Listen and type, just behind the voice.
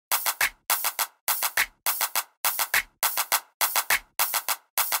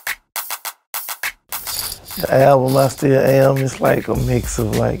The album I Still Am is like a mix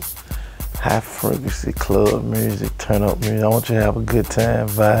of like high frequency club music, turn up music. I want you to have a good time,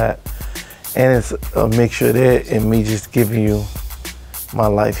 vibe. And it's a mixture of that and me just giving you my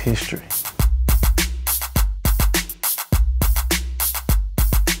life history.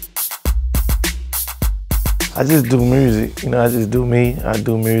 I just do music, I just do me. I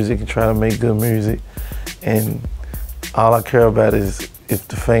do music and try to make good music. And all I care about is if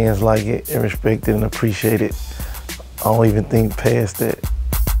the fans like it and respect it and appreciate it. I don't even think past that.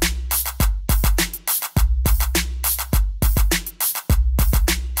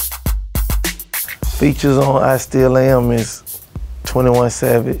 Features on I Still Am is 21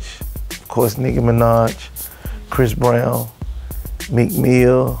 Savage, of course Nicki Minaj, Chris Brown, Meek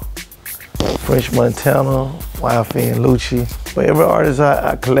Mill, French Montana, YFN Lucci. But every artist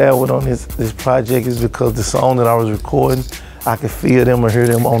I collab with on this project is because the song that I was recording, I could feel them or hear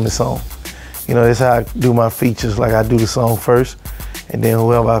them on the song. That's how I do my features. Like I do the song first, and then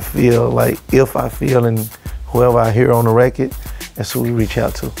whoever I feel, like if I feel and whoever I hear on the record, that's who we reach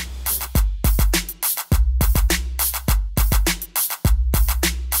out to.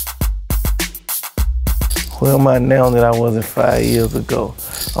 Where am I now that I wasn't 5 years ago?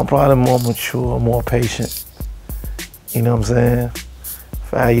 I'm probably more mature, more patient. You know what I'm saying?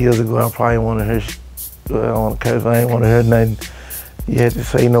 5 years ago, I probably wanted to hear, I don't want to curse, I ain't want to hear nothing you had to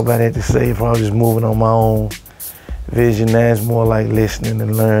say, nobody had to say. If I was just moving on my own vision, now it's more like listening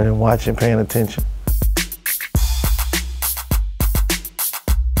and learning, watching, paying attention.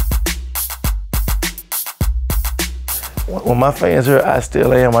 When my fans hear I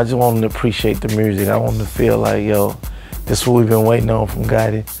Still Am, I just want them to appreciate the music. I want them to feel like, yo, this is what we've been waiting on from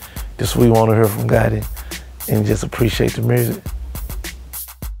Gotti. This is what we want to hear from Gotti. And just appreciate the music.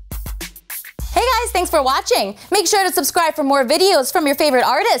 Hey guys, thanks for watching. Make sure to subscribe for more videos from your favorite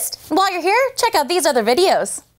artist. And while you're here, check out these other videos.